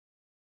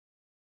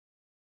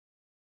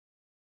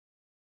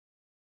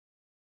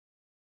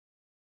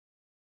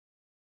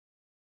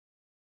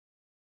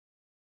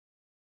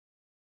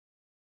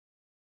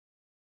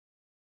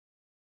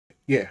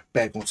Yeah,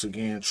 back once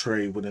again,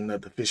 Trey, with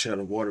another Fish Out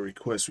of Water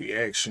request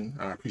reaction.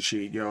 I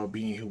appreciate y'all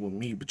being here with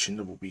me, but you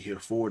know what we here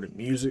for, the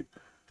music.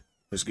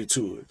 Let's get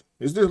to it.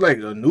 Is this like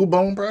a new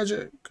Bone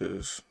project?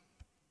 Because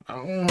I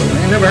ain't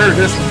never heard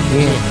this one.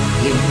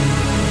 Yeah,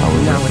 yeah. Oh,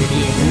 you know what it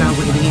is. You know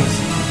what it is.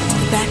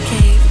 Back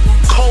cave.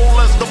 Cold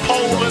as the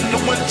pole in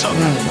the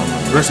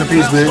winter. Rest in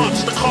peace, Now man.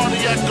 starts the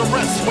cardiac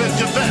arrest. Where's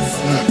your vest?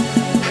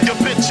 Your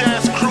bitch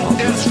ass crew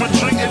is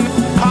retreating.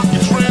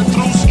 Pockets ran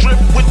through,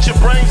 stripped with your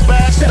brains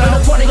bashed 7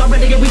 out. to 20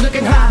 already and we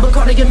looking high.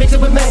 Bacardi and mix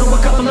it with metal. A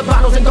couple of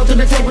bottles and go to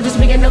the table. Just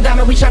me and no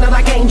diamond, we shining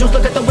like angels.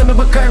 Look at the women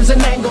with curves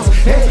and angles.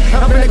 Hey,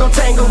 I'm finna go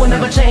tango. We'll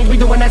never change. We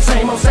doing that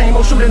same old,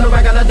 shooting a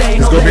regular day.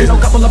 No go day, no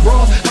business. couple of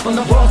brawls.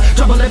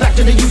 Trouble it back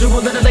to the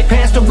usual. Literally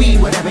pass the weed.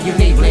 Whatever you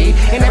need, bleed.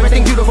 And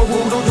everything beautiful.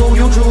 Voodoo, do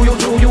you, true, you,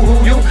 true, you, who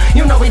you.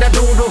 You know we the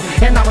doodle.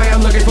 And now I am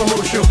looking for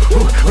Mushu.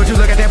 Would you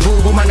look at that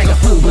boo-boo, my nigga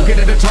foo. Get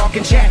it to talk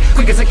and chat.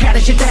 Quick as a cat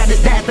and shit, that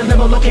is that. The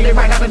limo located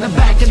right out in the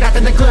back. Just out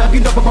in the club, you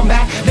know from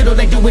back. Little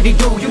they do what he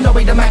do. You know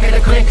we the Mac at the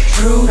click.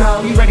 True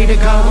though, you ready to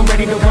go? I'm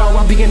ready to go.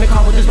 I'll be in the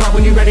car with this blow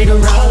when you ready to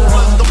roll. Cold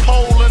as the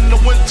pole in the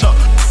winter.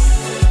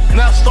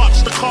 Now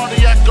starts the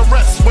cardiac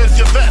arrest. Where's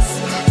your vest?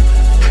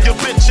 Your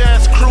bitch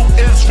ass crew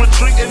is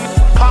retreating.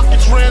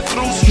 Pockets ran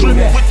through, stripped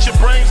with your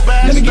brains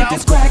Let me bashed get out.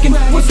 this crackin',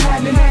 what's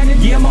happening?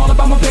 Yeah, I'm all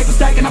about my paper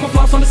stacking. I'm a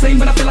floss on the scene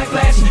when I feel like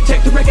flashing.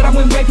 Check the record, I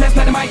went way past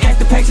platinum, I ain't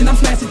active patient. I'm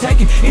smashing,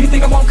 taking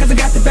anything I want cause I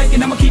got the bacon.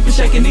 I'ma keep it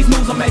shaking, these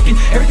moves I'm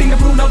making. Everything to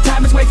prove, no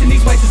time is wasting.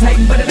 These wastes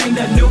hating, but it ain't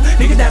nothing new.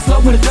 Niggas that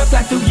slow when the dust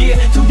like through, yeah.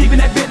 Too deep in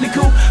that Bentley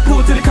coupe.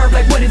 Pull to the curb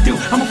like what it do.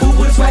 I'm a fool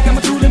with a swag,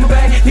 I'm a tool in my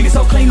bag. Niggas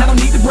so clean, I don't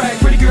need to brag.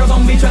 Pretty girls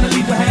on me trying to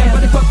leave behind,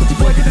 but they fuck with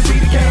your boy cause they see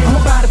the game. I'ma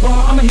buy the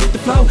ball, I'ma hit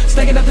the flow.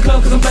 Stacking up the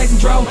club cause I'm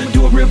blazing dro.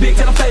 Do it real big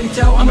till I'm faded,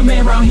 Joe. I'm a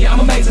man round here, I'm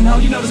amazing, ho.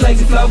 You know this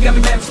lazy flow, got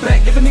me mad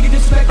respect. If a nigga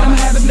disrespect, I'ma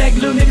have his neck.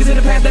 Little niggas in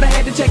the past that I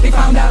had to check, they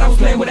found out I was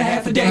playing with a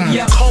half a deck,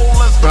 yeah. Cold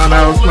as the Found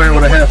out I was pole playing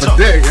in with a the half a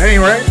winter. dick.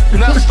 Ain't right?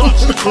 Now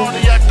starts the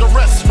cardiac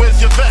arrest.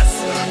 Where's your vest?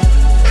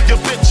 Your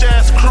bitch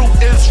ass crew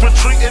is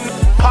retreating.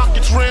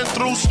 Pockets ran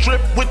through,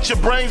 stripped with your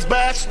brains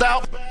bashed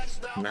out.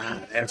 Nah,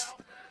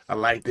 I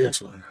like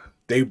this one.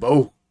 They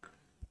both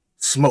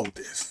smoked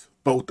this.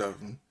 Both of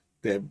them.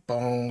 That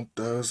Bone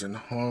Thugs and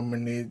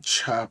Harmony,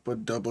 Chopper,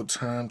 double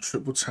time,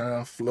 triple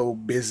time, flow,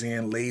 busy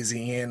and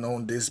lazy in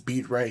on this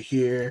beat right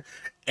here.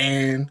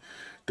 And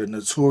the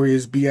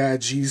Notorious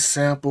B.I.G.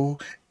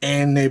 sample.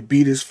 And that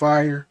beat is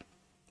fire.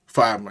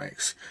 Fire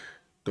mics.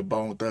 The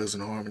Bone Thugs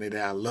and Harmony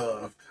that I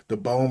love. The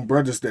Bone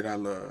Brothers that I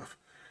love.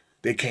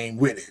 They came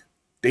with it.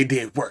 They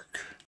did work.